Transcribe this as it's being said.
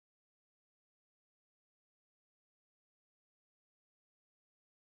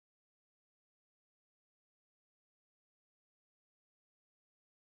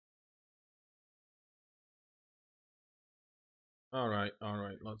All right,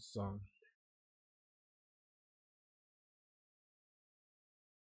 let's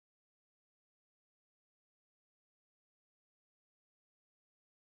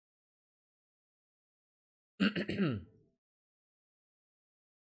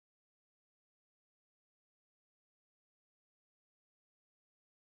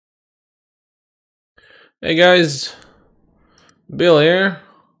Hey guys, Bill here.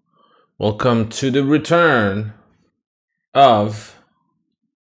 Welcome to the return of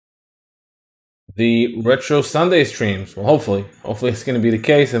the Retro Sunday streams. Well, hopefully it's going to be the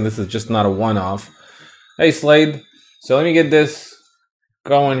case and this is just not a one-off. Hey Slade, so let me get this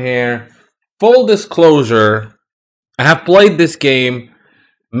going here. Full disclosure, I have played this game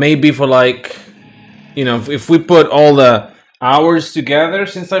maybe for like, if we put all the hours together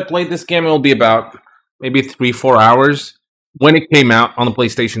since I played this game, it'll be about maybe 3-4 hours when it came out on the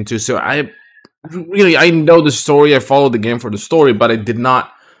PlayStation 2. So I know the story. I followed the game for the story, but I did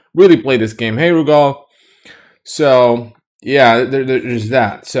not really play this game. Hey Rugal. So yeah, there's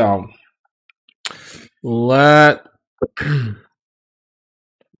that. So let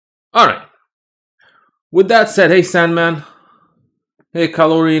all right. With that said, hey Sandman, hey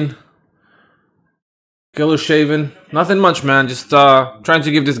Calorine, Killer Shaven. Nothing much, man. Just trying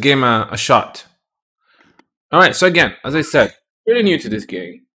to give this game a shot. All right. So again, as I said, pretty new to this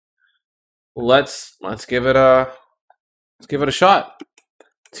game. Let's give it a shot.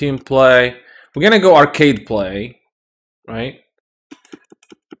 Team play. We're gonna go arcade play, right?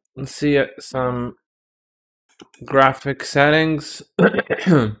 Let's see some graphic settings.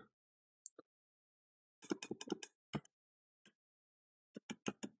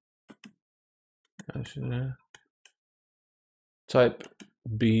 Type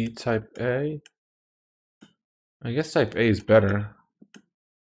B, type A. I guess type A is better.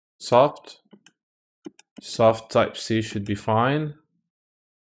 Soft type C should be fine.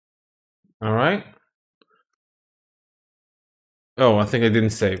 All right. Oh, I think I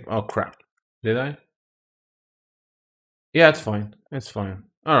didn't save. Oh crap. Did I? Yeah, it's fine. It's fine.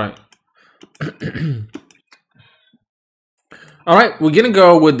 All right. All right, we're gonna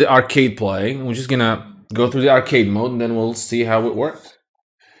go with the arcade play. We're just gonna go through the arcade mode, and then we'll see how it works.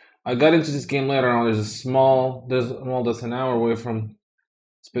 I got into this game later on. That's an hour away from.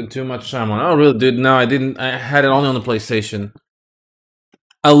 Spend too much time on. Oh, really, dude? No, I didn't. I had it only on the PlayStation.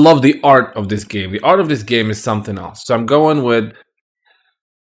 I love the art of this game. The art of this game is something else. So I'm going with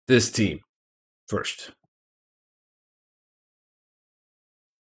this team first.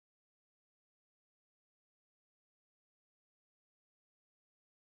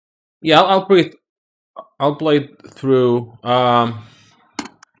 Yeah, I'll play through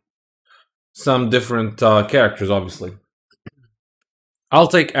some different characters. Obviously, I'll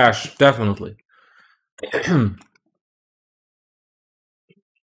take Ash definitely.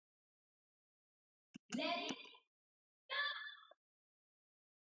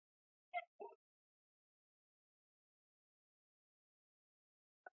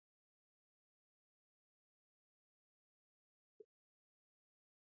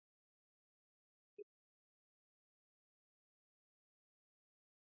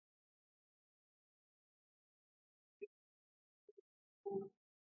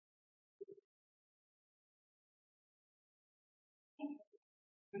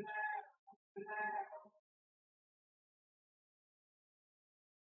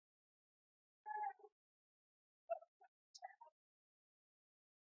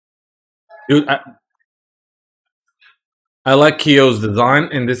 Dude, I like Kyo's design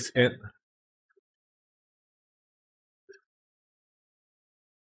in this.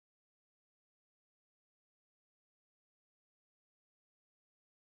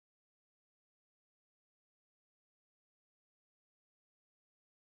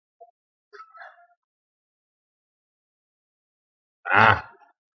 Ah,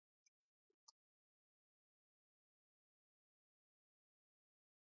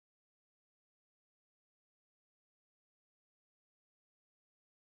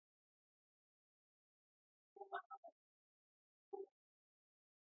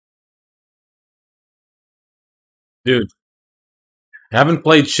 dude, haven't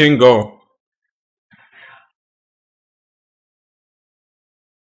played Shingo.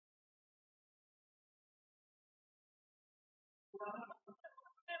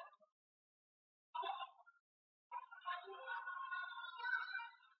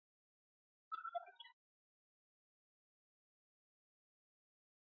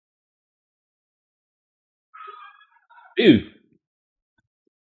 Dude,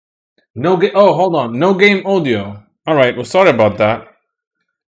 no game. Oh, hold on, no game audio. All right, well, sorry about that.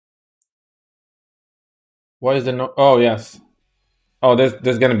 Why is there no? Oh, yes. Oh,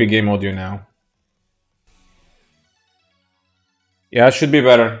 there's gonna be game audio now. Yeah, it should be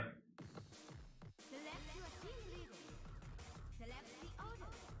better.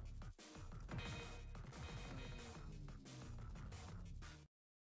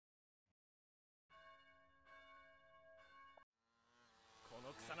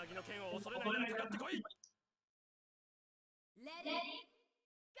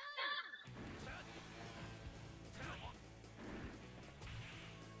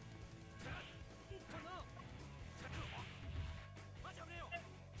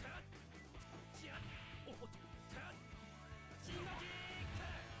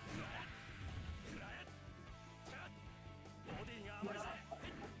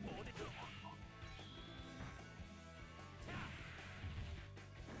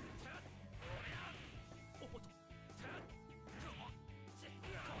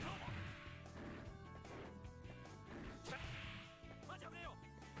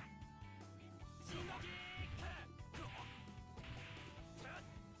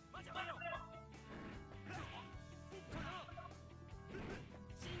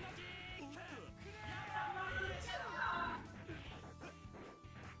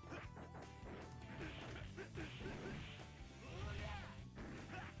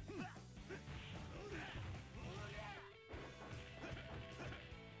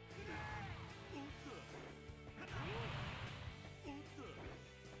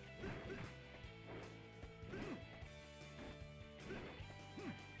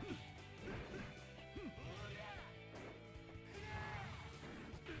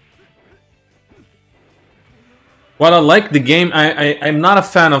 While I like the game, I'm not a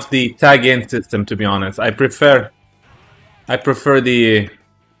fan of the tag-in system, to be honest. I prefer the...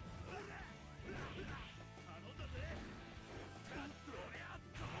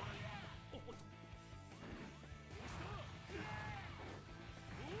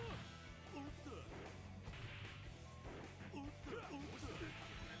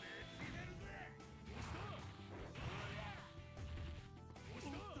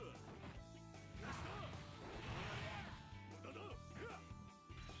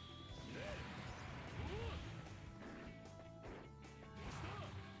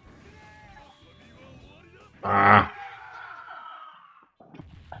 Ah.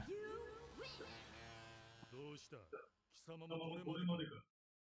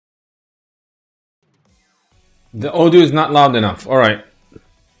 The audio is not loud enough. All right.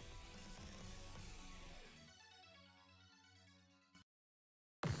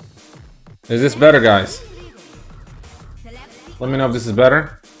 Is this better, guys? Let me know if this is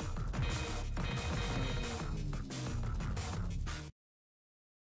better.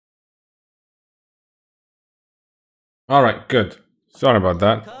 All right, good. Sorry about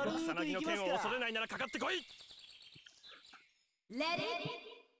that. Let it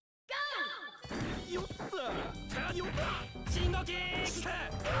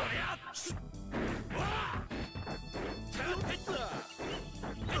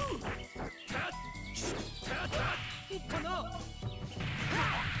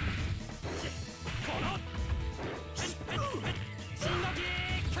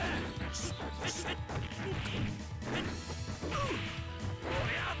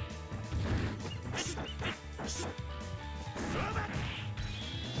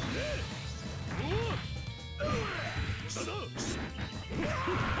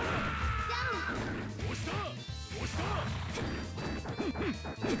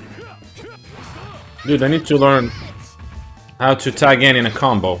Dude, I need to learn how to tag in a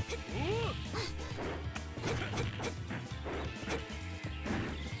combo.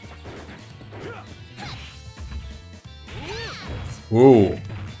 Ooh.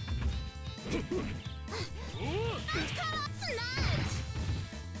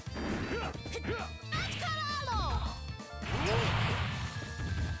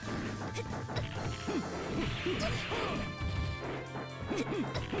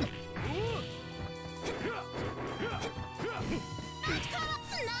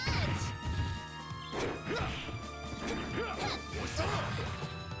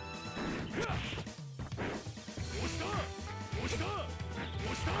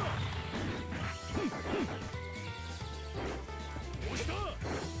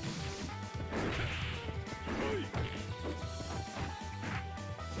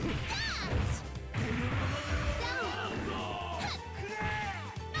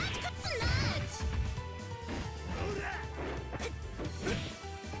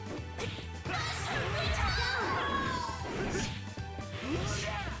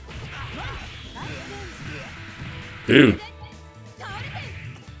 Dude.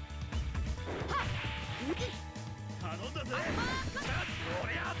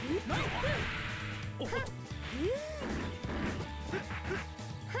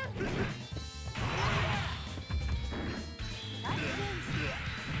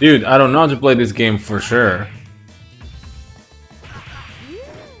 Dude, I don't know how to play this game for sure.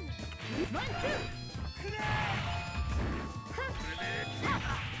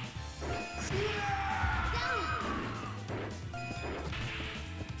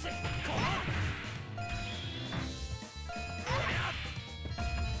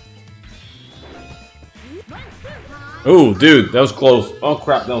 Oh, dude, that was close. Oh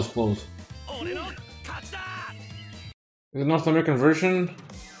crap, that was close. The North American version,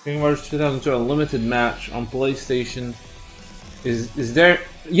 King Wars 2002, a limited match on PlayStation. Is there?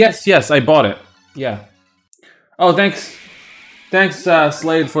 Yes, I bought it. Yeah. Oh, thanks,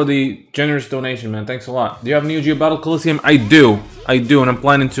 Slade, for the generous donation, man. Thanks a lot. Do you have Neo Geo Battle Coliseum? I do, and I'm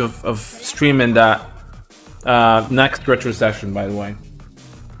planning to of streaming that next retro session, by the way.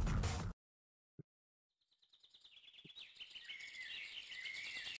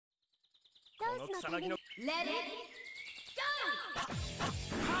 Let it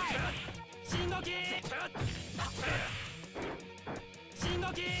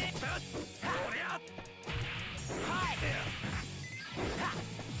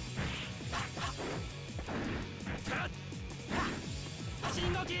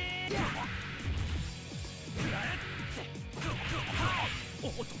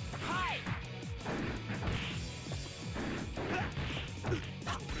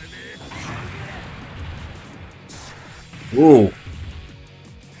Ooh.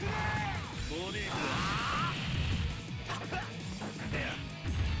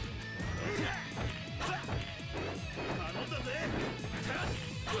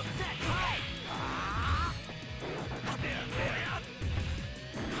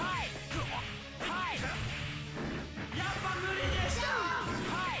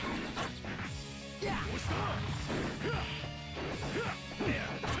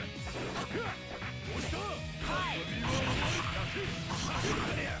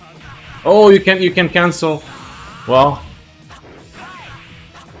 Oh, you can cancel. Well.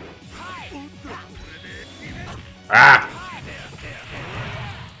 Ah.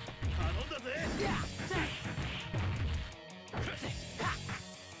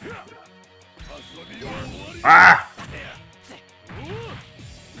 Ah.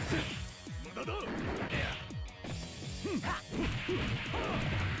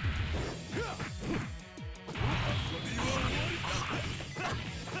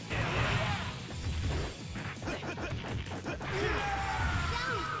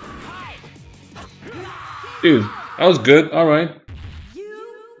 Dude, that was good. All right.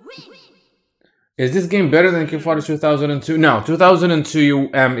 Is this game better than KOFXI 2002? No,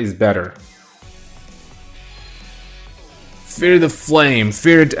 2002 is better. Fear the flame.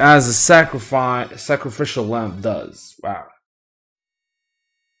 Fear it as a sacrificial lamb does. Wow.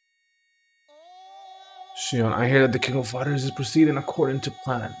 Shion, I hear that the King of Fighters is proceeding according to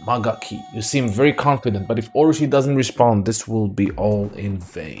plan. Magaki, you seem very confident, but if Orochi doesn't respond, this will be all in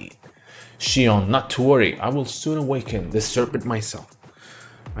vain. Shion, not to worry, I will soon awaken this serpent myself.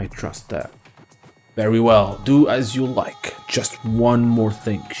 I trust that. Very well, do as you like. Just one more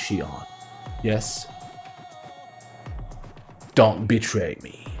thing, Shion. Yes? Don't betray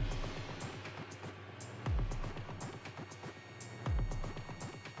me.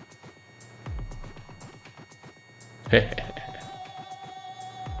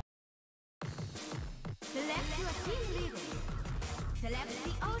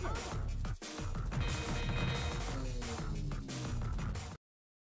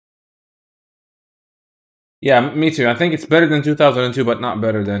 Yeah, me too. I think it's better than 2002, but not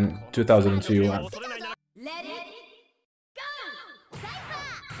better than 2002. let it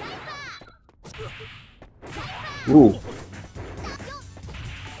go. Ooh.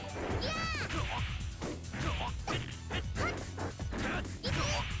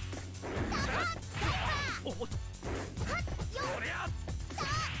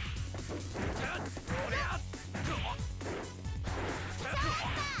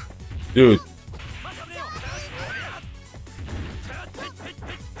 Dude.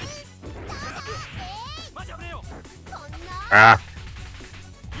 Ah.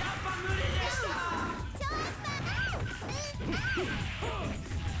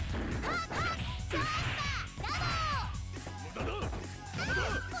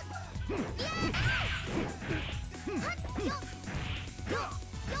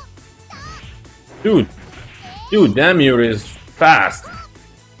 Dude, damn, Yuri is fast.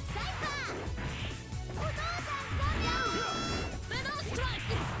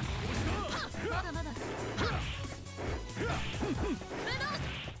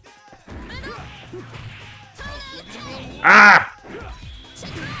 Ah!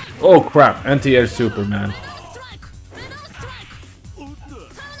 Oh crap, anti-air super, man.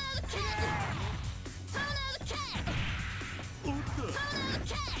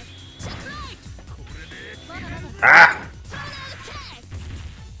 Ah!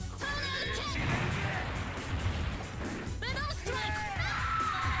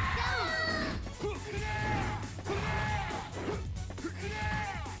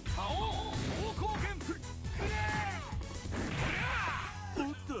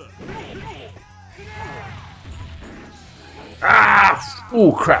 Ah!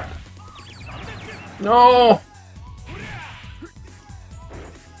 Oh crap. No!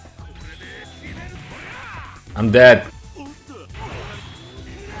 I'm dead.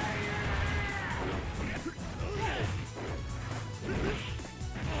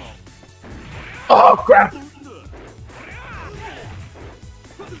 Oh crap!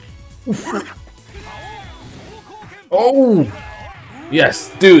 Oh!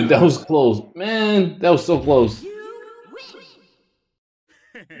 Yes, dude, that was close. Man, that was so close.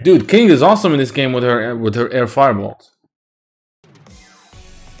 Dude, King is awesome in this game with her air fireballs.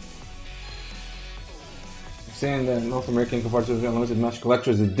 Saying that North American KOFXI Unlimited Match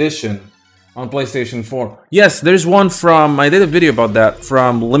Collector's Edition on PlayStation 4. Yes, there's one from, I did a video about that,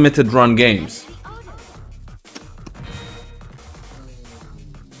 from Limited Run Games.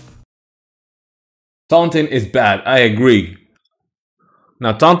 Taunting is bad, I agree.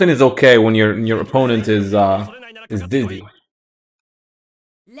 Now taunting is okay when your opponent is dizzy.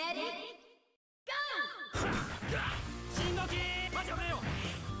 Let it go!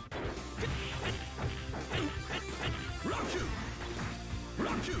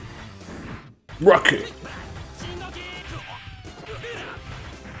 Rocket.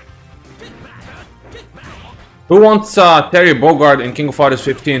 Who wants Terry Bogard in King of Fighters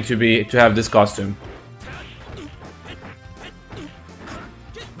 15 to have this costume?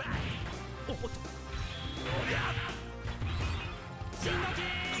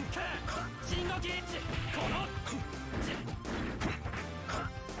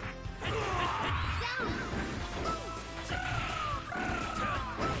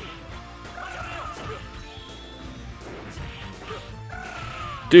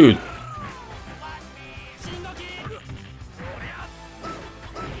 Dude.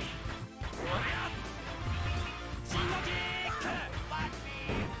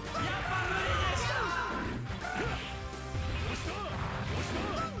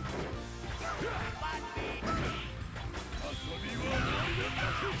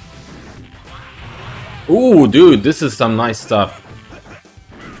 Ooh, dude, this is some nice stuff.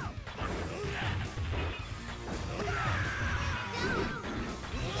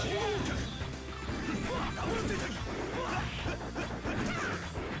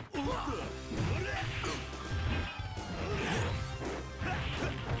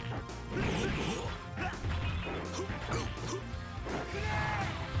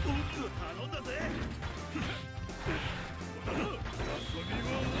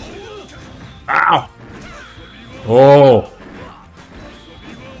 Ow! Oh!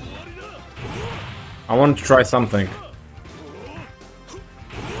 I want to try something.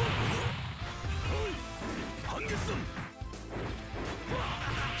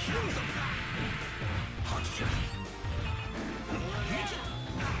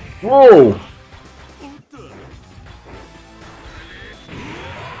 Whoa!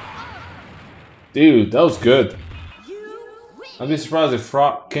 Dude, that was good. I'd be surprised if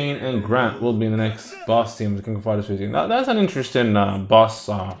Frog, Kane, and Grant will be in the next boss team of the King of Fighters 15. That's an interesting boss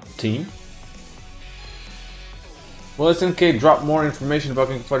team. Will SNK drop more information about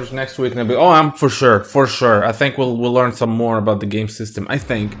King of Fighters next week? And oh, I'm for sure. I think we'll learn some more about the game system. I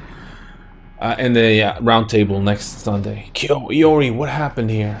think in the roundtable next Sunday. Kyo, Iori, what happened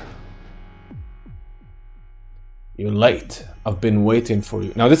here? You're late. I've been waiting for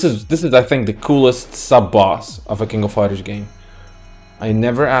you. Now this is I think the coolest sub boss of a King of Fighters game. I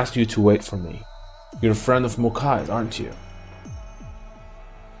never asked you to wait for me. You're a friend of Mokai's, aren't you?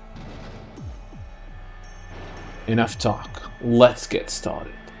 Enough talk. Let's get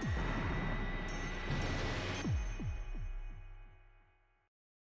started.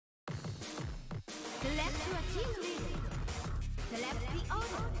 Select your team leader. Select the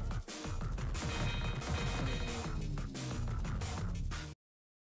order.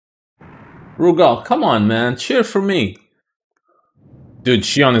 Rugal, come on, man. Cheer for me. Dude,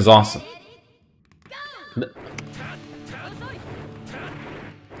 Shion is awesome.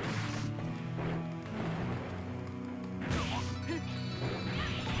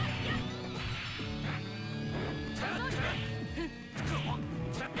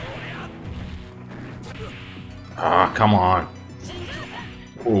 Ah, come on.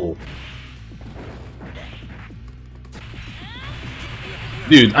 Ooh.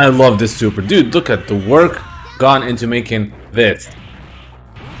 Dude, I love this super. Dude, look at the work gone into making this.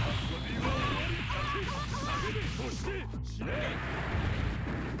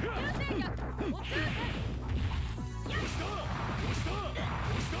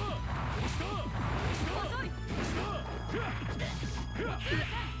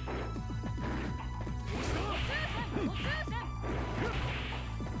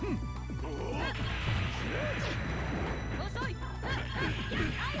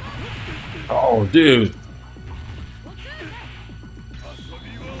 Oh, dude.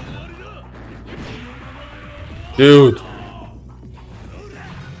 Dude.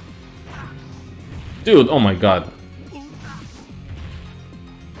 Dude, oh my god.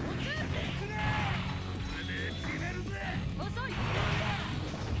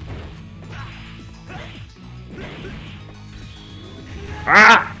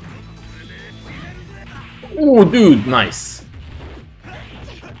 Ah! Oh, dude, nice.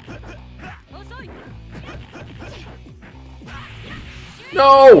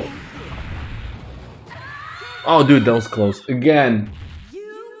 No! Oh, dude, that was close. Again.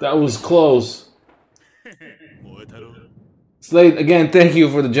 That was close. Slade, again, thank you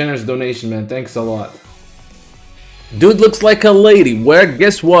for the generous donation, man. Thanks a lot. Dude looks like a lady. Where?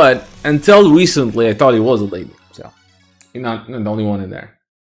 Guess what? Until recently, I thought he was a lady. So, you're not the only one in there.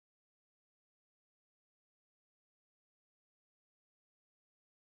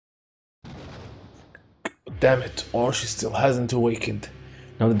 Damn it, Orochi still hasn't awakened.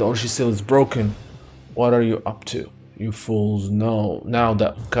 Now that the Orochi seal is broken, what are you up to? You fools know. Now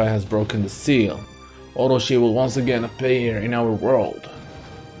that Kai has broken the seal, Orochi will once again appear in our world.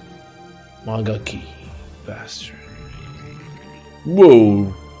 Magaki, bastard. Whoa,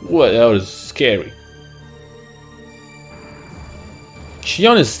 what? That was scary.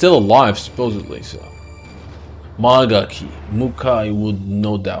 Shion is still alive, supposedly, so. Magaki, Mukai would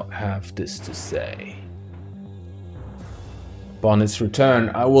no doubt have this to say. Upon its return,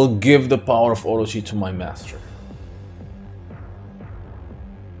 I will give the power of Orochi to my master.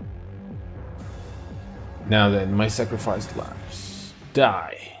 Now then, my sacrificed lambs.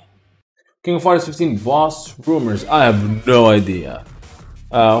 Die. King of Fighters 15 boss rumors. I have no idea.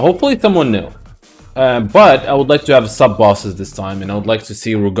 Hopefully someone knew. But I would like to have sub-bosses this time, and I would like to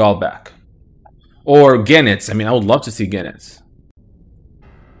see Rugal back. Or Genets. I mean, I would love to see Genets.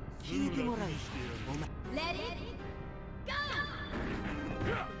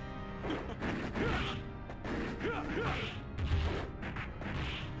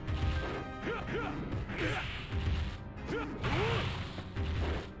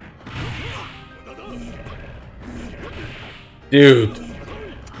 Dude.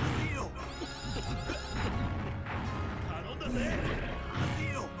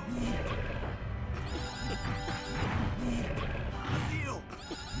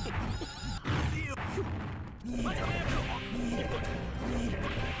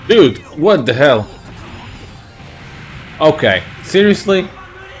 Dude, what the hell? Okay, seriously?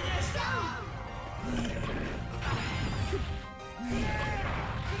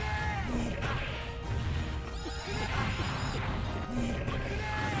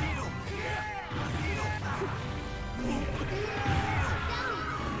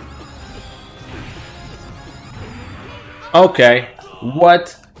 Okay,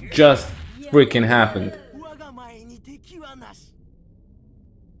 what just freaking happened?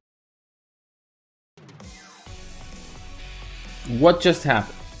 What just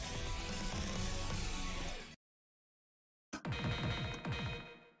happened?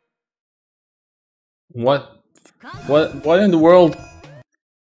 What in the world?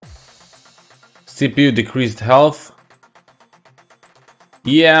 CPU decreased health?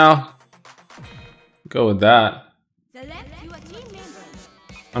 Yeah. Go with that.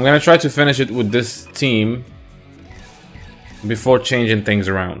 I'm gonna try to finish it with this team before changing things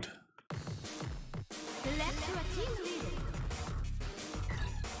around.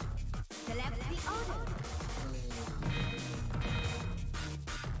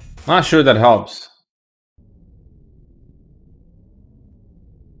 Not sure that helps.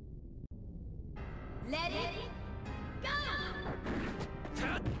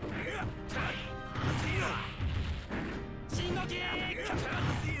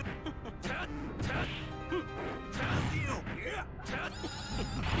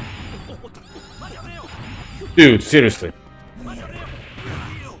 Dude, seriously.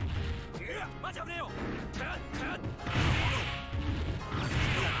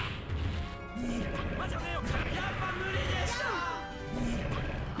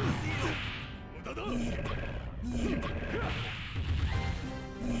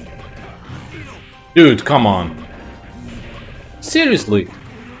 Dude, come on. Seriously.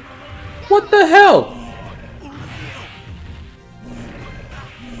 What the hell?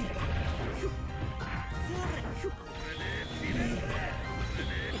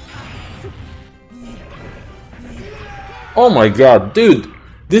 Oh my god, dude.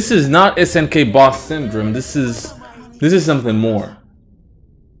 This is not SNK boss syndrome. This is something more.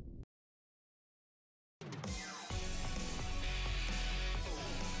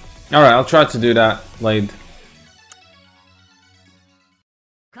 Alright, I'll try to do that, Lade.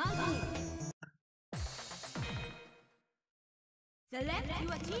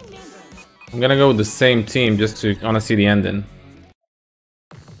 I'm gonna go with the same team just to wanna see the ending.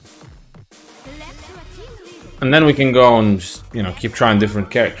 And then we can go and just, you know, keep trying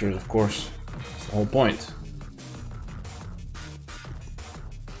different characters, of course. That's the whole point.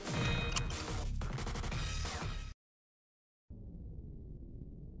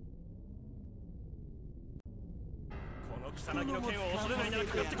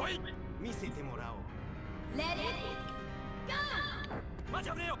 Let it go!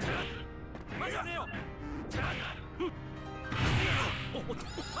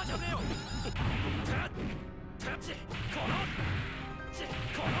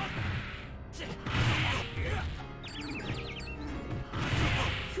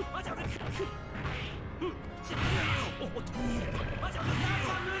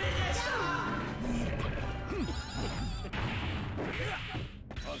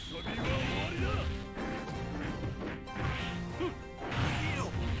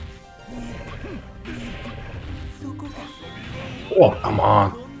 Oh, come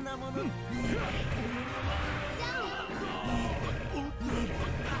on.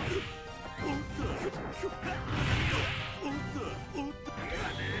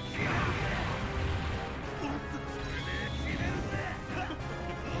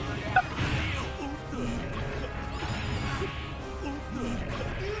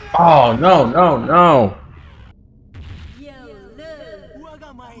 Oh, no, no, no.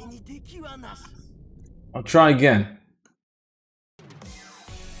 I'll try again.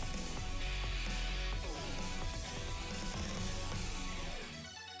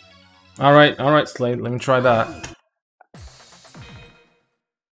 Alright, Slade, let me try that.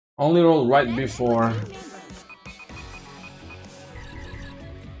 Only roll right before.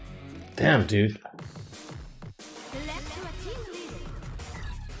 Damn, dude.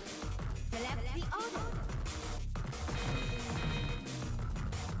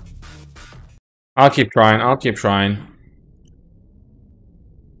 I'll keep trying, I'll keep trying.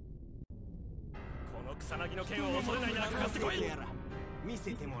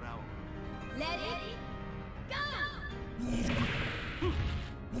 Let it go!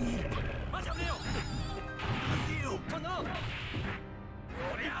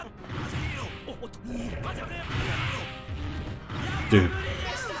 Dude.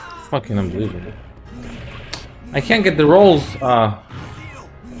 Fucking unbelievable. I can't get the rolls,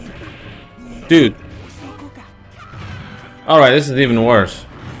 Dude. Alright, this is even worse.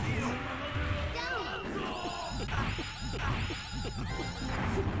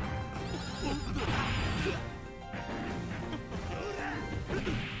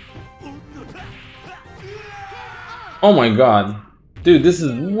 Oh my god. Dude, this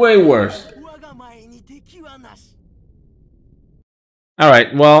is way worse.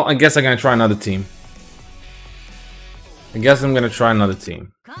 Alright, well, I guess I'm gonna try another team.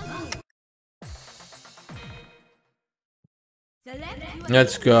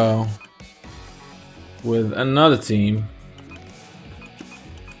 Let's go with another team.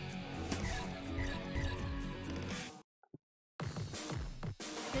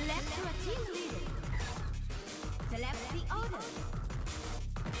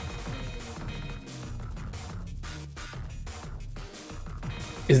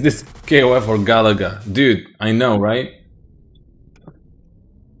 Is this KOF or Galaga? Dude, I know, right?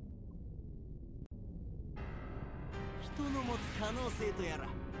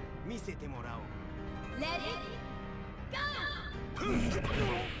 Let it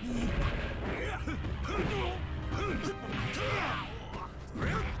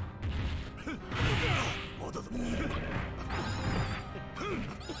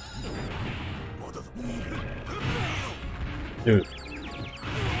Dude.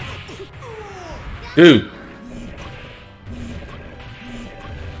 Dude.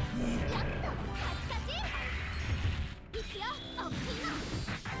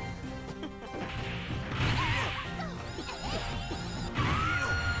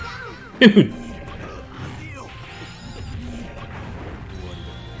 Dude.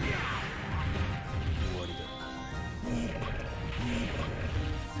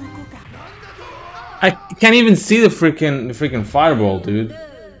 I can't even see the freaking fireball, dude.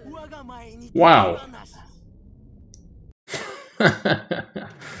 Wow.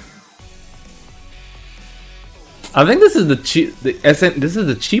 I think this is this is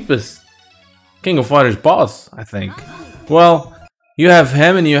the cheapest King of Fighters boss, I think. Well, you have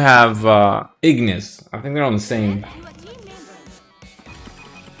him and you have Ignis. I think they're on the same.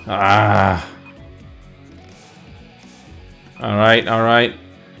 Ah. Alright, alright.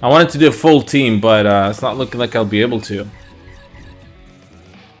 I wanted to do a full team, but it's not looking like I'll be able to.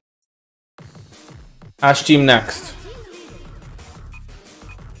 Ash team next.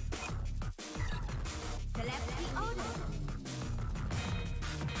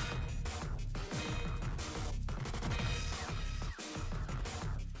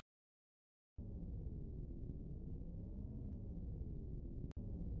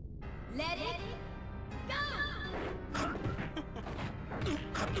 Let it go!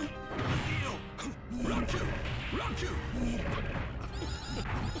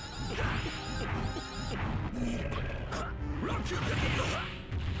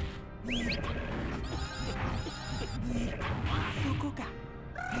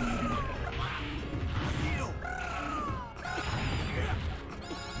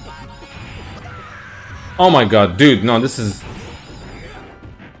 Oh my god, dude, no, this is...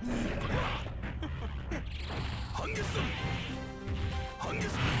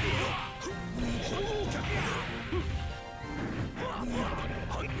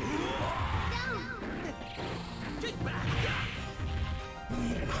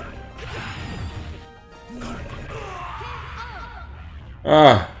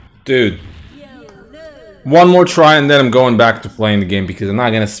 Ah, dude. One more try and then I'm going back to playing the game because I'm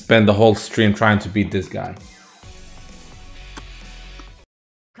not gonna spend the whole stream trying to beat this guy.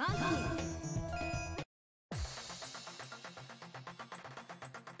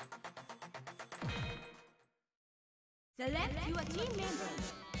 Select your team member.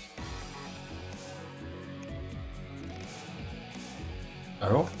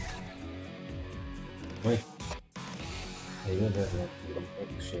 Hello? Wait.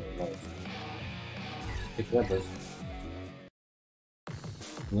 Bekle.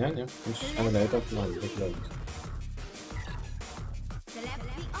 Nie, musisz tam dać to no, bekle. Select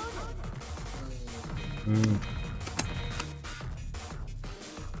the order.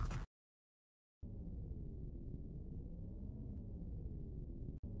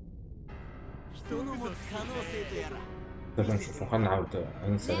 لازم نشوف خلينا نعاود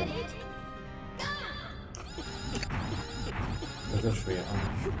انسى لازم شوية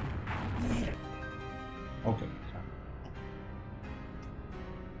اوكي.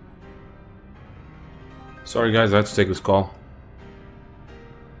 Sorry guys, I had to take this call.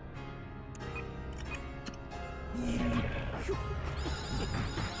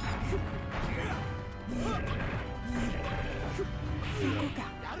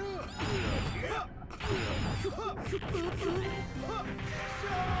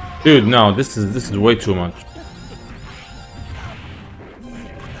 Dude, no, this is way too much.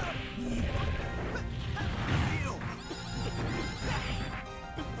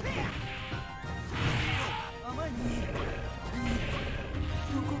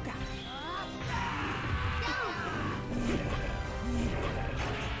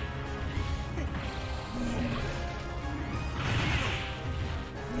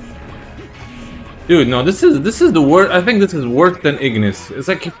 Dude, no, this is the worst. I think this is worse than Ignis. It's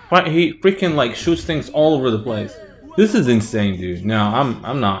like he freaking like shoots things all over the place. This is insane, dude. No,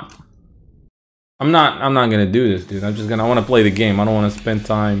 I'm not gonna do this, dude. I want to play the game. I don't want to spend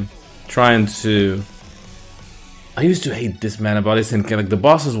time trying to. I used to hate this, man, about this, and like the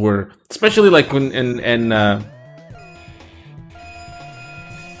bosses were, especially like when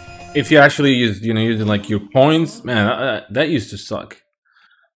if you actually using like your points, man, that used to suck.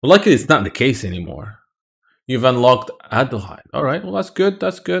 Well, luckily it's not the case anymore. You've unlocked Adelheid. Alright, well that's good,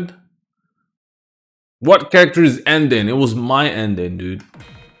 that's good. What character is ending? It was my ending, dude.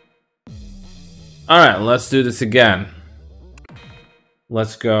 Alright, let's do this again.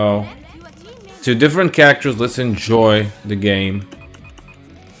 Let's go. 2 different characters, let's enjoy the game.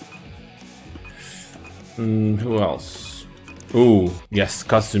 Who else? Ooh, yes,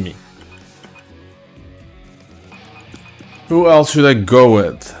 Kasumi. Who else should I go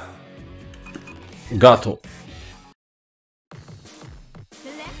with? Gato.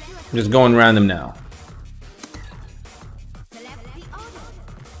 I'm just going random now.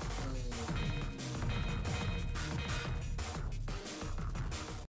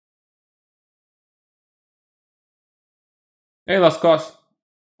 Hey, Las Cos.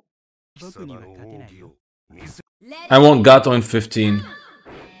 I want Gato in 15.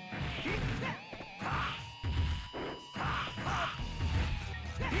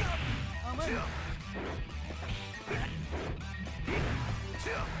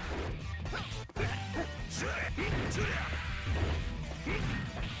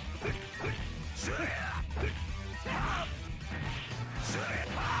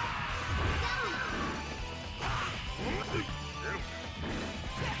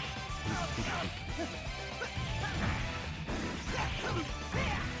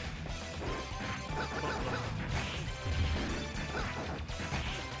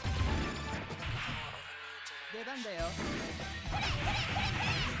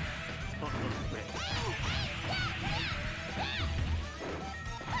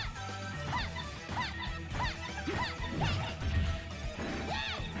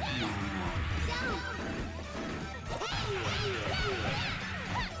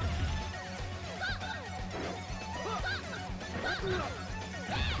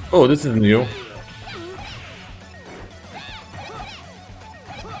 Oh, this is new.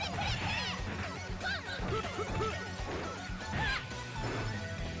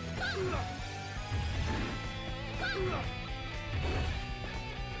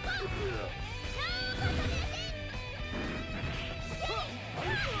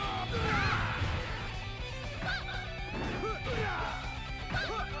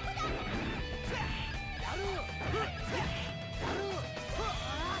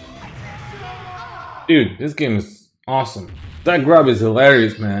 Dude, this game is awesome. That grab is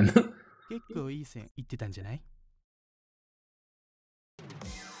hilarious, man. 結構いい線いってたんじゃない?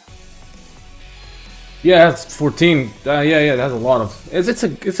 Yeah, that's 14. Yeah, that's a lot of.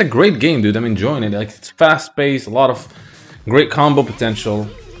 It's a great game, dude. I'm enjoying it. Like, it's fast paced, a lot of great combo potential.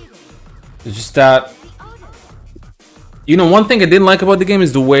 It's just that, you know, one thing I didn't like about the game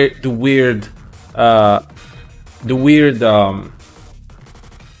is the weird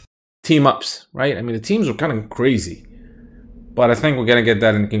team ups, right? I mean, the teams were kind of crazy, but I think we're gonna get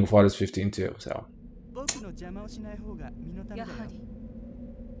that in King of Fighters 15 too. So. 僕の邪魔をしない方が身のためだよ。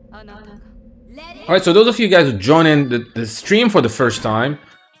 Alright, so those of you guys who join in the stream for the first time,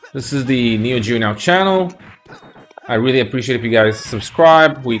 this is the Neo Geo Now channel. I really appreciate if you guys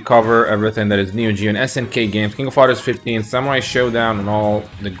subscribe. We cover everything that is Neo Geo and SNK games, King of Fighters 15, Samurai Showdown, and all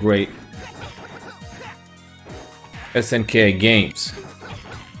the great SNK games.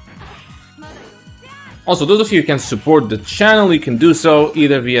 Also, those of you who can support the channel, you can do so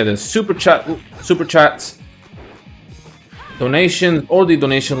either via the super chats, donations, or the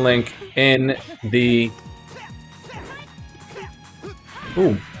donation link in the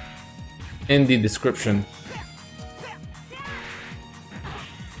description.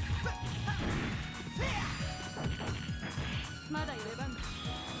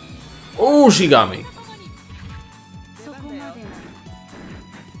 Oh, she got me.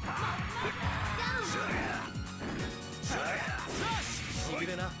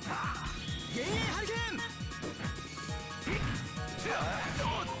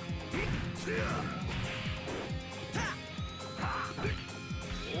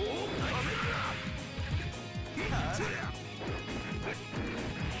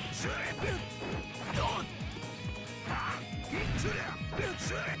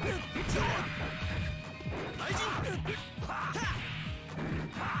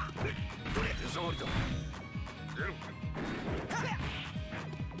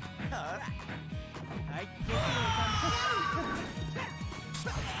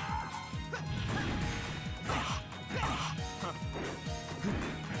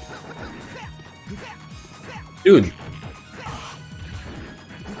 Dude.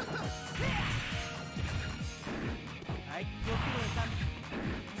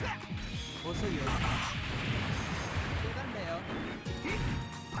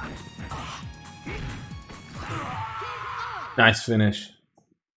 Nice finish.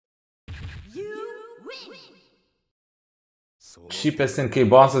 Cheap SNK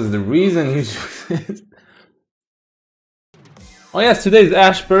bosses, the reason you Oh yes, today's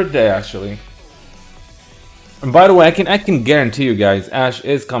Ash's birthday actually. And by the way, I can guarantee you guys, Ash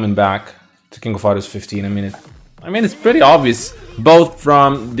is coming back to King of Fighters 15. I mean it's pretty obvious, both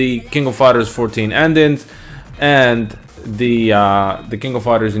from the King of Fighters 14 endings and the King of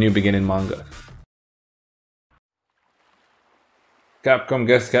Fighters New Beginning manga. Capcom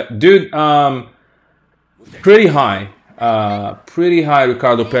guest dude, pretty high,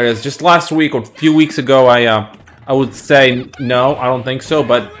 Ricardo Perez. Just last week or a few weeks ago, I would say no, I don't think so,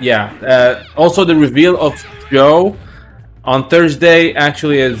 but yeah. Also, the reveal of Joe on Thursday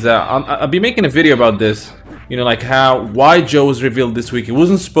actually is. I'll be making a video about this. You know, like why Joe was revealed this week. It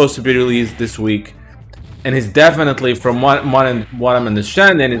wasn't supposed to be released this week, and he's definitely, from what I'm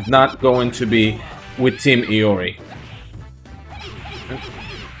understanding, is not going to be with Team Iori.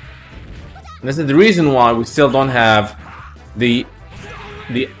 And this is the reason why we still don't have the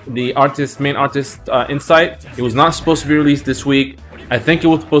the main artist insight. It was not supposed to be released this week. I think it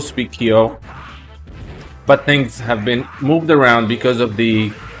was supposed to be Kyo, but things have been moved around because of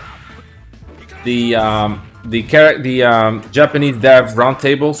the Japanese dev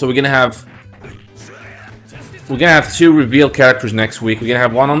roundtable. So we're gonna have two reveal characters next week. We're gonna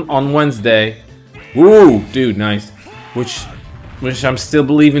have one on Wednesday. Woo, dude, nice. Which I'm still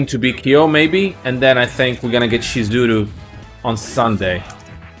believing to be Kyo, maybe, and then I think we're gonna get Shizuru on Sunday.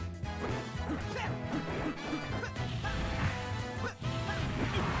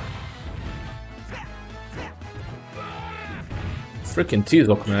 Freaking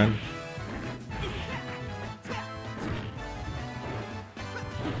Tizok, man.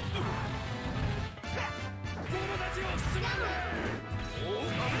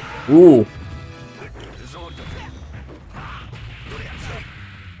 Ooh.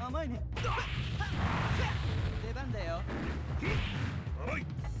 甘いね。出番だよ。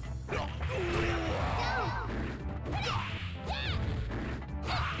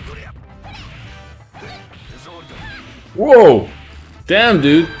 Whoa! Damn,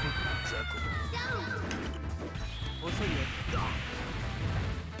 dude. 遅いよ。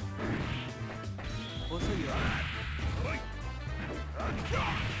遅いよ。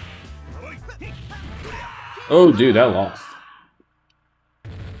 Oh, dude, that lost.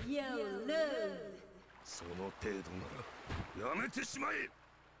 You lose. その程度ならやめてしまえ。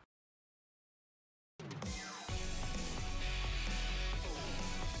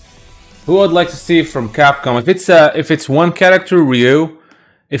 Who I'd like to see from Capcom? If it's one character, Ryu.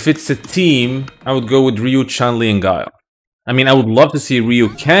 If it's a team, I would go with Ryu, Chun-Li, and Guile. I mean, I would love to see Ryu,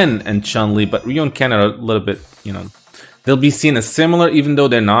 Ken, and Chun-Li, but Ryu and Ken are a little bit, you know, they'll be seen as similar, even though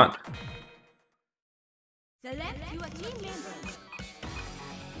they're not. Select your team member.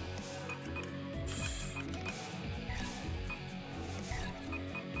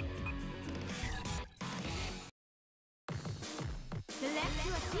 Select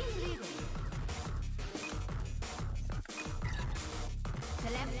your team leader.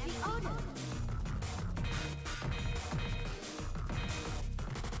 Select the order.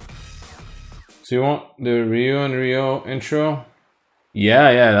 So you want the Ryu and Ryo intro?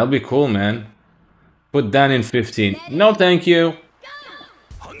 Yeah, that'll be cool, man. Put Dan in 15. No, thank you.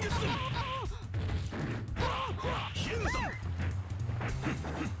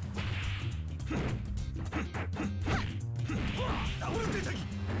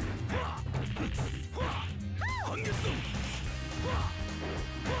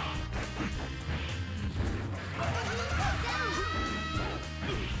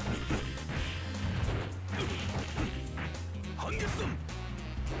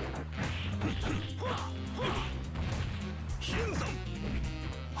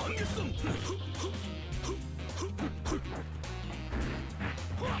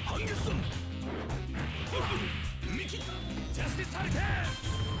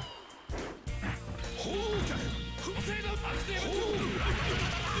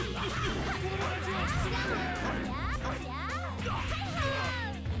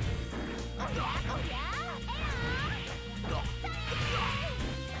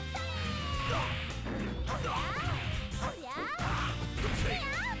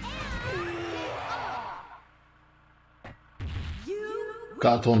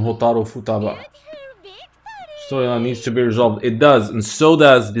 Katon Hotaru Futaba. Storyline needs to be resolved. It does, and so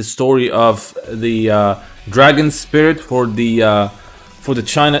does the story of the Dragon Spirit for the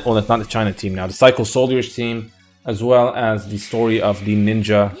China. Well, that's not the China team now. The Psycho Soldiers team, as well as the story of the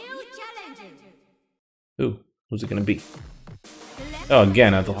ninja. New challenger. Ooh, who's it gonna be? Oh,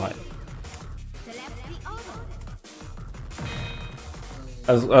 again, Adelheid. Select the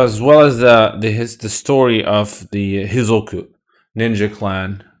order. As well as the story of the Hizoku Ninja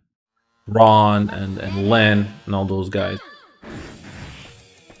Clan, Ron and Len and all those guys.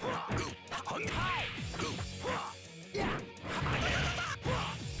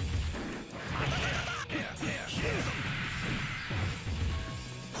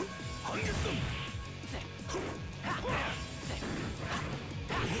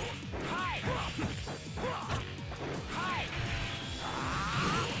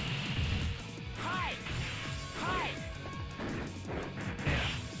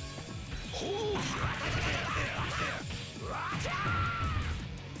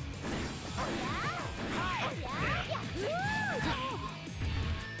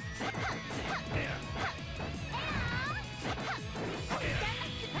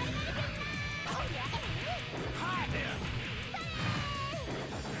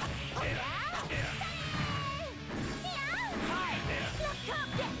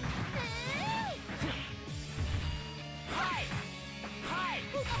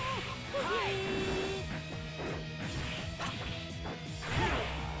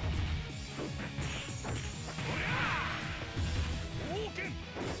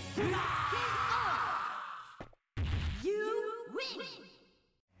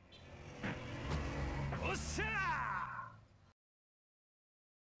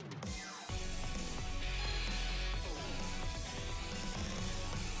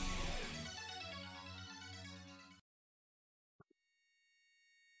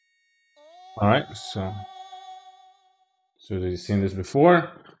 All right, so you've seen this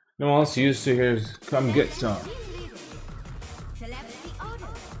before. No one else used to here. Come get some. Select the order.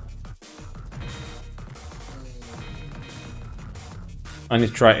 I need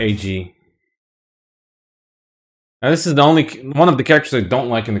to try AG. Now this is the only one of the characters I don't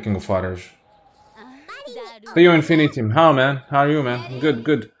like in the King of Fighters. See you, Infinity Team. How man? How are you, man? Good,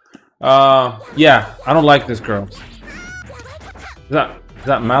 good. Yeah, I don't like this girl. Is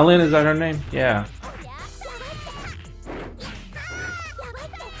that Malin? Is that her name? Yeah.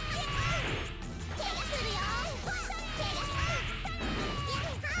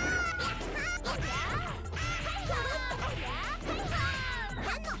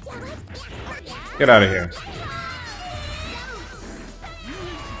 Get out of here.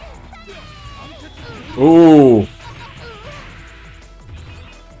 Ooh.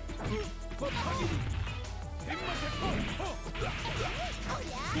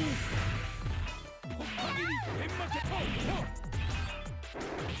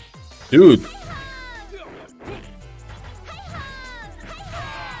 Dude.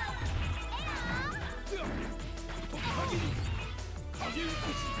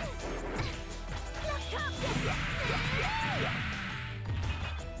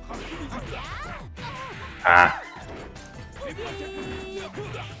 Ah.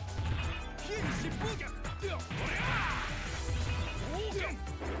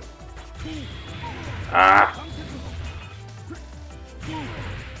 Ah.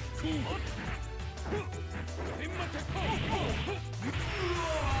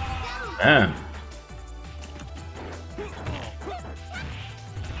 Man.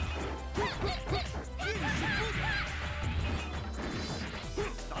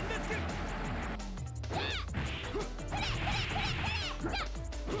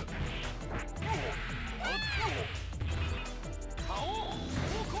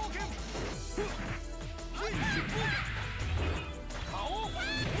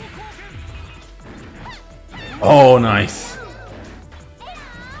 Oh, nice.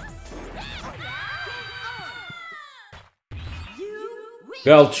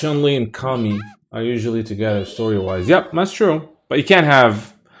 Belle, Chun-Li, and Kami are usually together story-wise. Yep, that's true. But you can't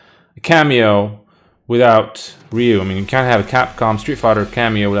have a cameo without Ryu. I mean, you can't have a Capcom Street Fighter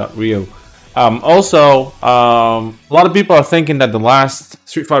cameo without Ryu. Also, a lot of people are thinking that the last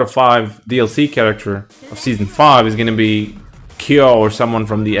Street Fighter V DLC character of Season 5 is going to be Kyo or someone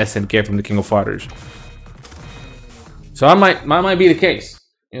from the SNK from the King of Fighters. So that might be the case.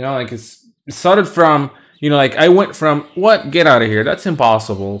 You know, like it started from, you know, like I went from, what, get out of here, that's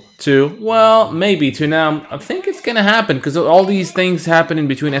impossible, to, well, maybe, to now, I think it's gonna happen, because all these things happen in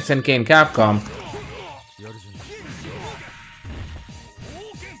between SNK and Capcom.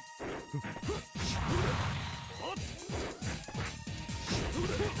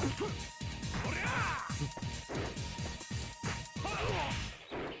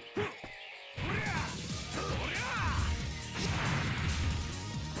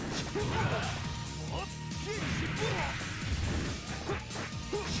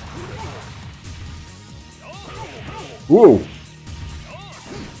 Whoa.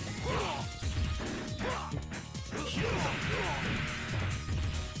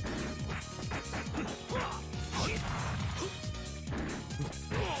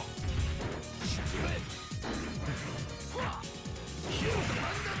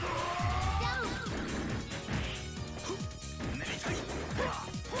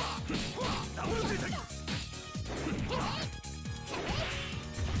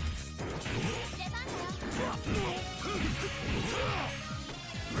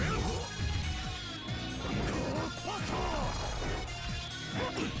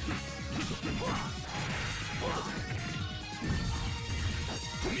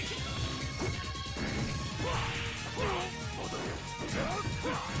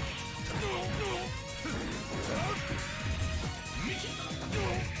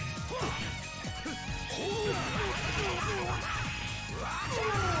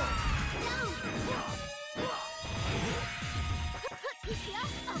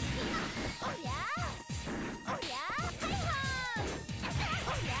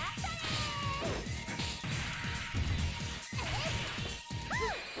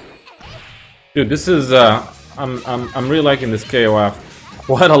 Dude, this is I'm really liking this KOF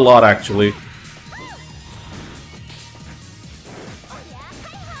quite a lot actually.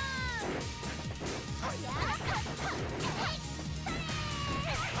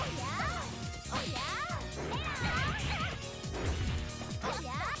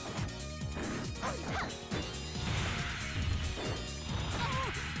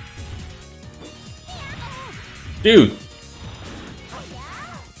 Dude.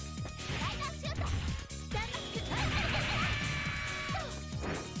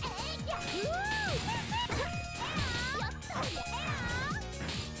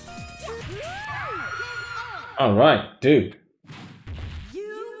 Alright, dude.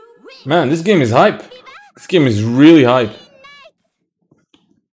 You win. Man, this game is hype. This game is really hype.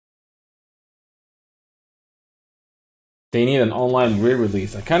 They need an online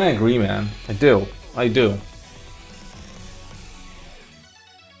re-release. I kinda agree, man. I do. I do.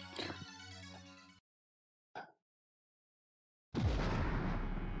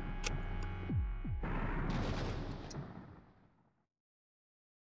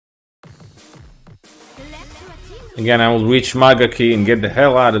 Select your team. Again, I will reach Magaki and get the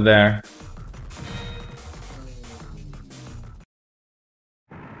hell out of there.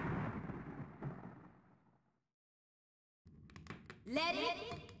 Let it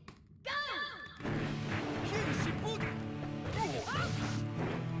go.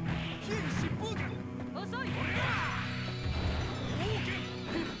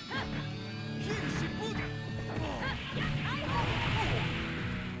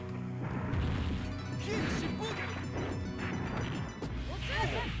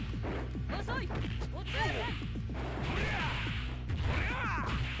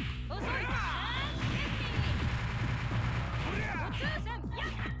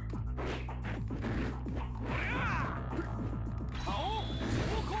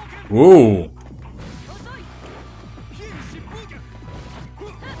 Whoa.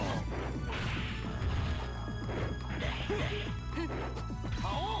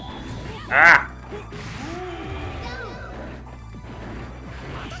 Ah.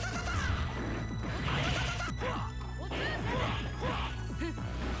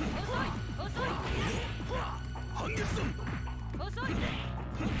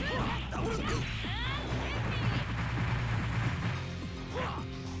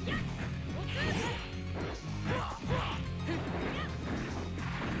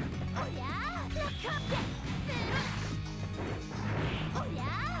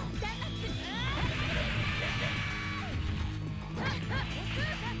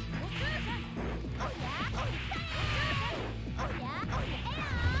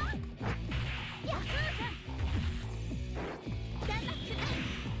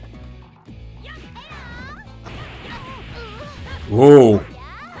 Whoa.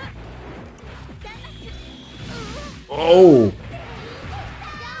 Oh.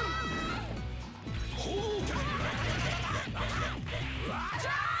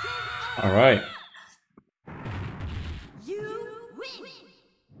 All right. You win.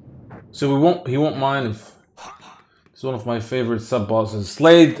 So he won't mind if it's one of my favorite sub bosses.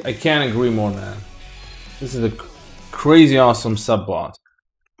 Slade, I can't agree more, man. This is a crazy awesome sub boss.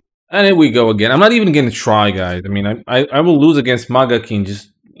 And here we go again. I'm not even gonna try, guys. I mean, I will lose against Magaki and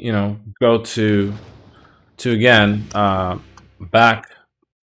just, you know, go to again back.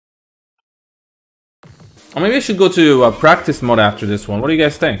 Or maybe I should go to practice mode after this one. What do you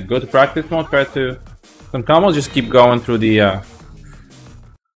guys think? Go to practice mode, try to some combos, just keep going through the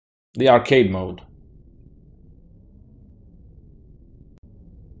arcade mode.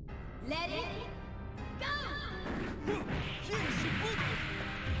 Let it go.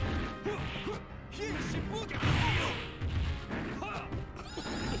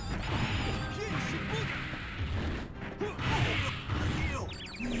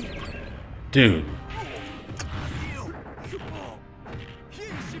 Dude.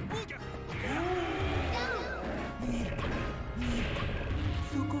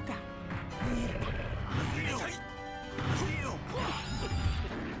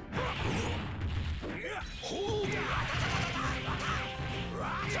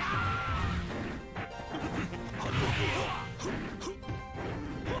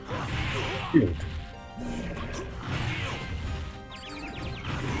 Dude.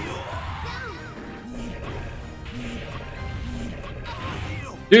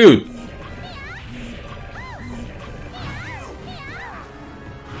 Dude.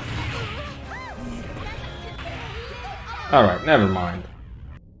 All right, never mind.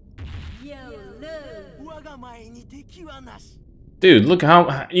 You lose. Dude, look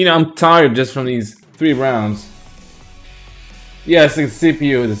how, you know, I'm tired just from these 3 rounds. Yes, it's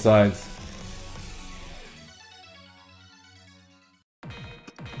CPU decides.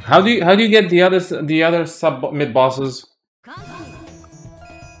 How do you get the other sub mid bosses?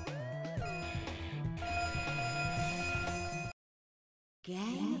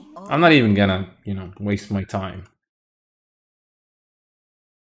 I'm not even gonna, you know, waste my time.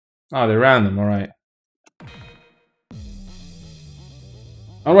 Oh, they're random, alright.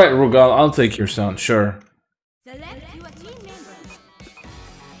 Alright, Rugal, I'll take your son, sure. Select your team member.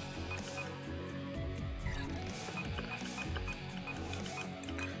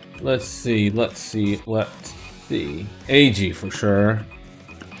 Let's see. AG for sure.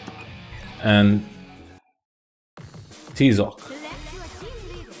 And T-Zok. Select your team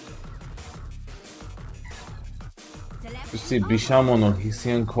leader. Select You see Bishamon or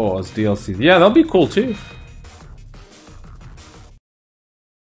Hisian Ko as DLC. Yeah, that'll be cool too.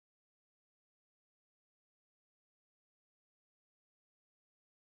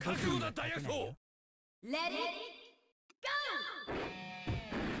 Let it go!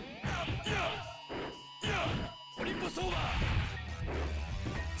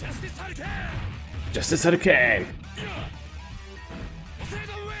 Justice Hurricane!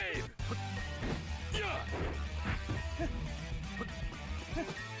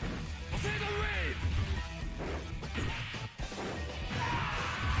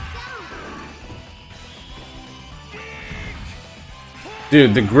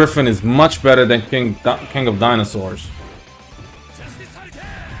 Dude, the Griffin is much better than King of Dinosaurs.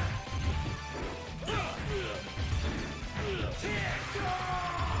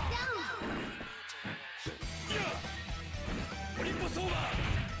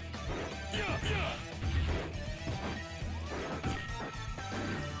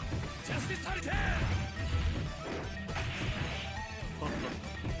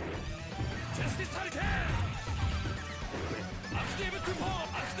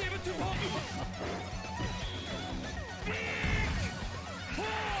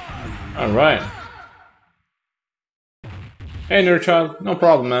 Alright. Hey, Nerdchild. No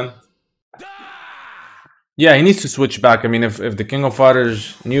problem, man. Yeah, he needs to switch back. I mean, if the King of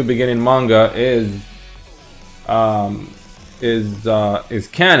Fighters New Beginning manga is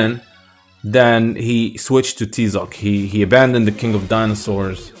canon, then he switched to T-Zok. He abandoned the King of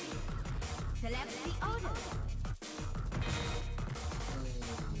Dinosaurs. Select the order.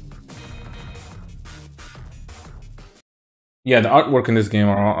 Yeah, the artwork in this game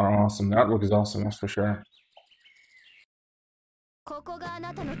are awesome. The artwork is awesome, that's for sure. ここがあ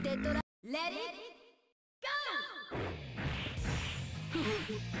なたのデッドライン。Let it go!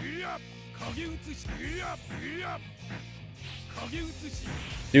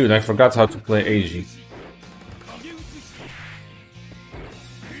 Dude, I forgot how to play AG.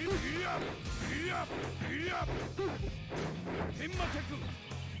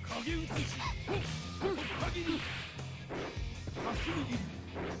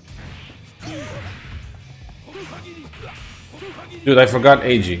 Dude, I forgot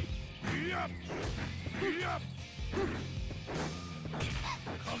AG.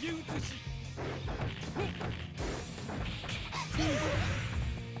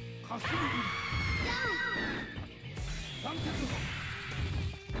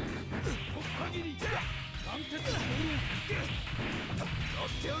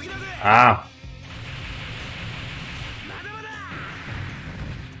 Ah.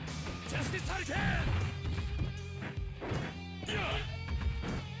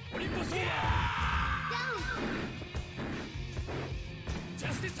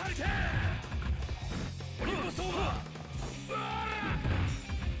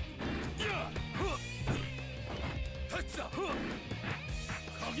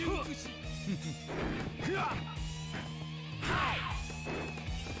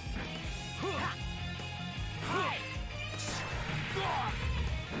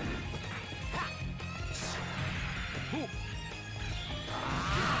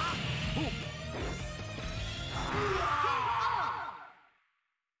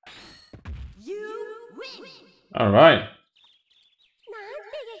 All right. なんて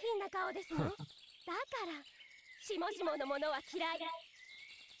下品な顔ですの。だからしもしものものは嫌い。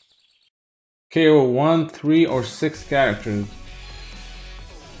 KO 1, 3, or 6 characters.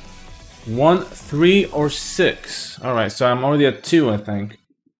 1, 3, or 6. All right, so I'm already at 2, I think.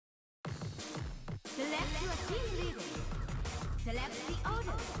 Select your team leader. Select the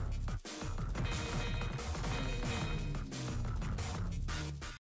order.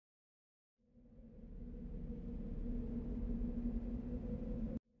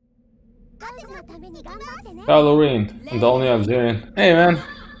 Halloween, I'm the only Algerian. Hey man,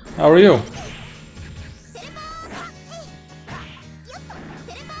 how are you?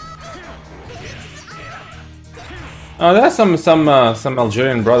 Oh, there's some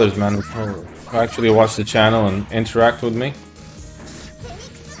Algerian brothers, man, who actually watch the channel and interact with me.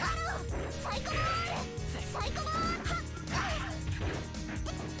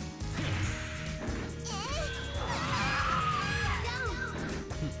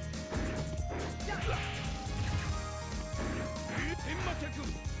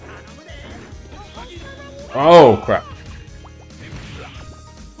 Oh crap.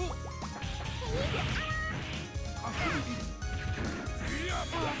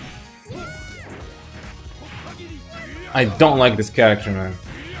 I don't like this character, man.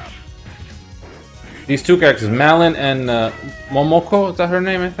 These two characters, Malin and Momoko, is that her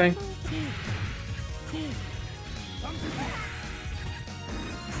name, I think?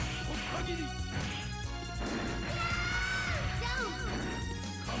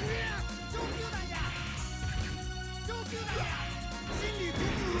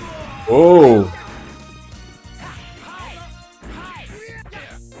 Oh!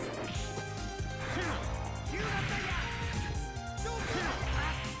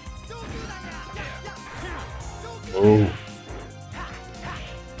 Oh.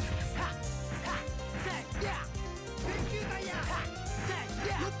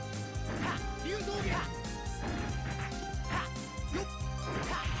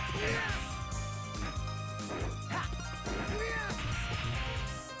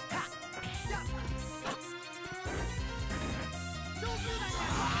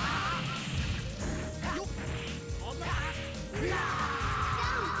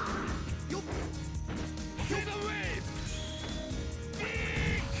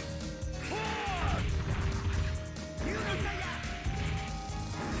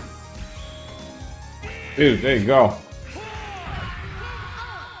 Dude, there you go.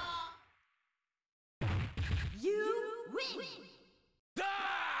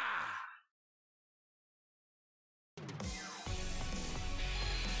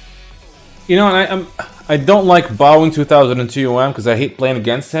 You know, I don't like bowing 2002 UM because I hate playing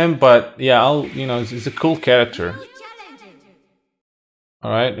against him, but yeah, he's a cool character.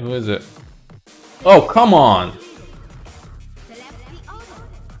 All right, who is it? Oh, come on.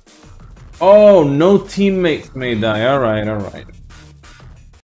 Oh, no teammates may die. All right, all right.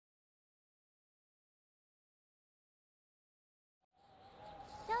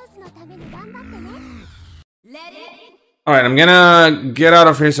 All right, I'm gonna get out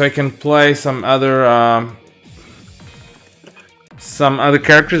of here so I can play some other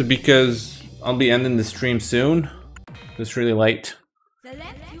characters because I'll be ending the stream soon. It's really late.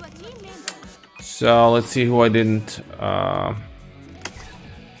 So let's see who I didn't.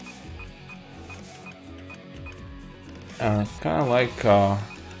 Kind of like.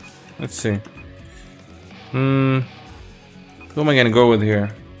 Let's see. Who am I gonna go with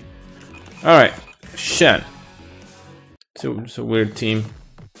here? All right, Shen. It's a weird team.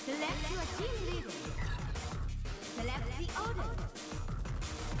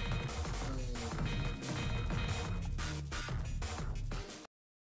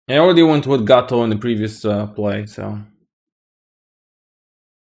 I already went with Gato in the previous play, so.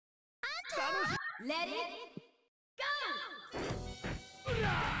 Let it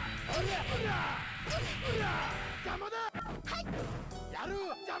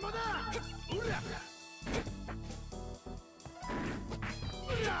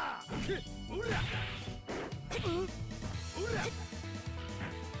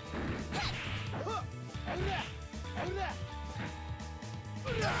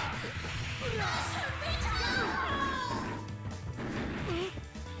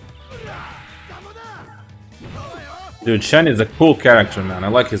Dude, Shen is a cool character, man. I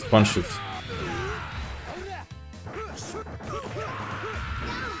like his punches.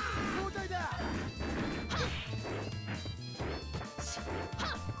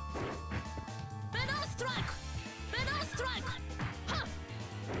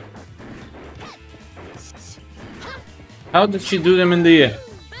 How did she do them in the air?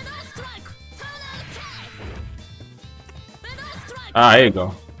 Ah, here you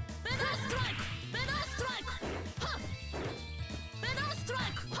go.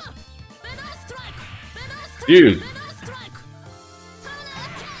 Dude.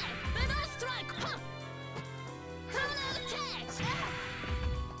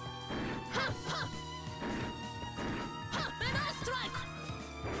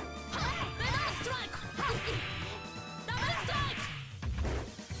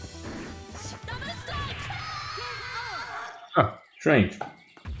 Huh, strange.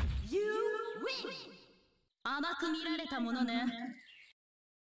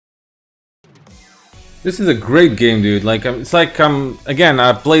 This is a great game, dude. Like, it's like, again,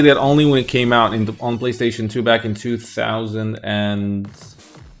 I played it only when it came out on PlayStation 2 back in 2006,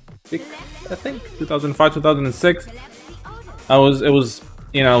 I think, 2005, 2006. I was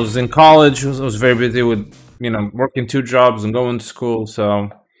in college. I was very busy with, working 2 jobs and going to school,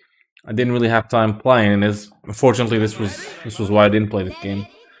 so I didn't really have time playing. And unfortunately, this was why I didn't play this game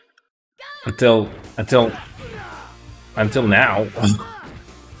until now.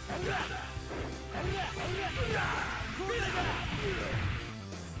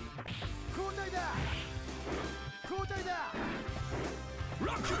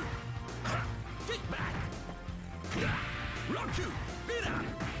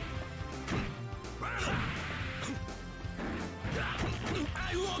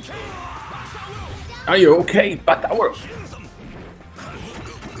 Are you okay? But that works.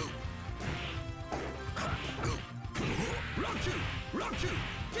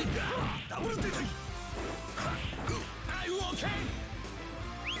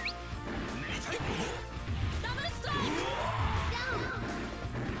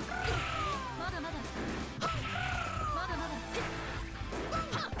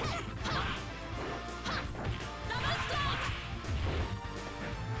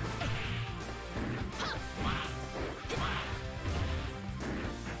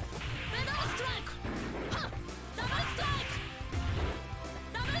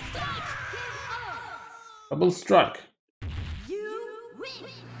 Double strike.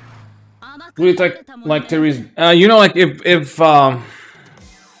 Really like Terry's. You know, like if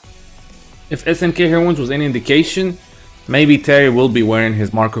SNK Heroines was any indication, maybe Terry will be wearing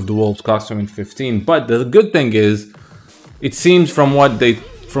his Mark of the Wolves costume in 15. But the good thing is, it seems from what the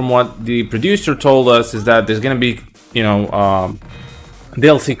producer told us is that there's gonna be, you know,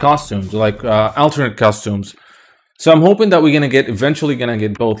 DLC costumes, like alternate costumes. So I'm hoping that we're eventually gonna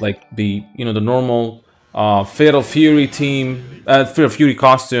get both, like the, you know, the normal Fatal Fury team, Fatal Fury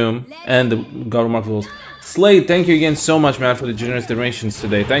costume, and the God of Mark Slade, thank you again so much, man, for the generous donations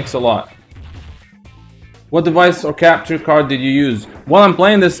today. Thanks a lot. What device or capture card did you use? Well, I'm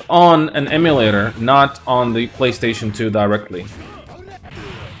playing this on an emulator, not on the PlayStation 2 directly.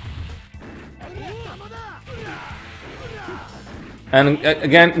 And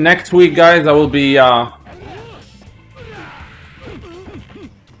again, next week, guys, I will be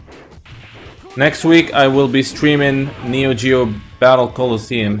next week I will be streaming Neo Geo Battle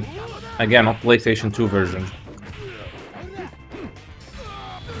Coliseum, again on PlayStation 2 version.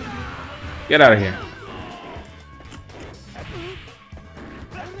 Get out of here.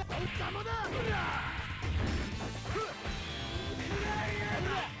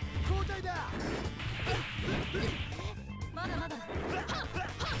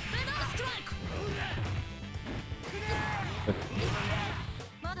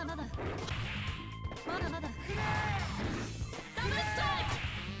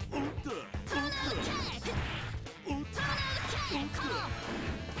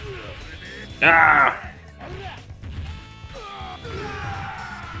 Ah!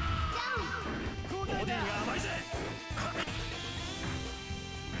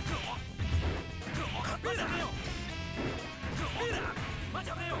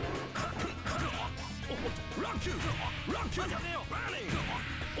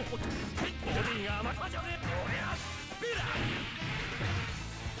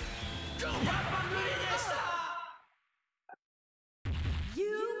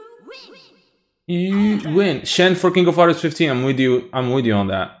 You win. Shen for King of Fighters 15. I'm with you. I'm with you on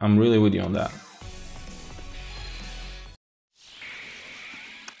that. I'm really with you on that.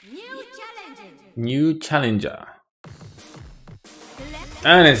 New challenger.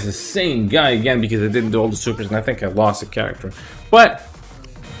 And it's the same guy again because I didn't do all the supers and I think I lost a character. But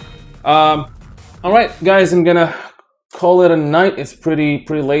alright guys, I'm gonna call it a night. It's pretty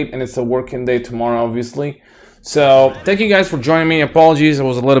late and it's a working day tomorrow, obviously. So thank you guys for joining me. Apologies, I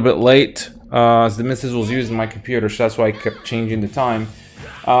was a little bit late. As the missus was using my computer, so that's why I kept changing the time.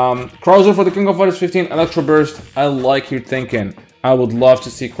 Krauser for the King of Fighters 15, Electro Burst. I like your thinking. I would love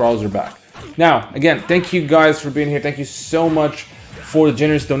to see Krauser back. Now, again, thank you guys for being here. Thank you so much for the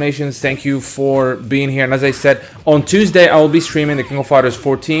generous donations. Thank you for being here. And as I said, on Tuesday, I will be streaming the King of Fighters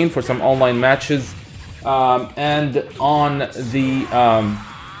 14 for some online matches. And on the,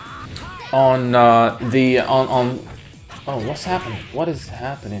 oh, what's happening? What is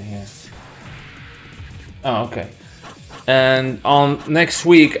happening here? Oh, okay. And on next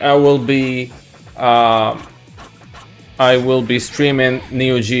week, I will be streaming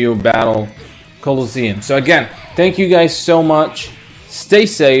Neo Geo Battle Coliseum. So again, thank you guys so much. Stay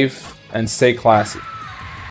safe and stay classy.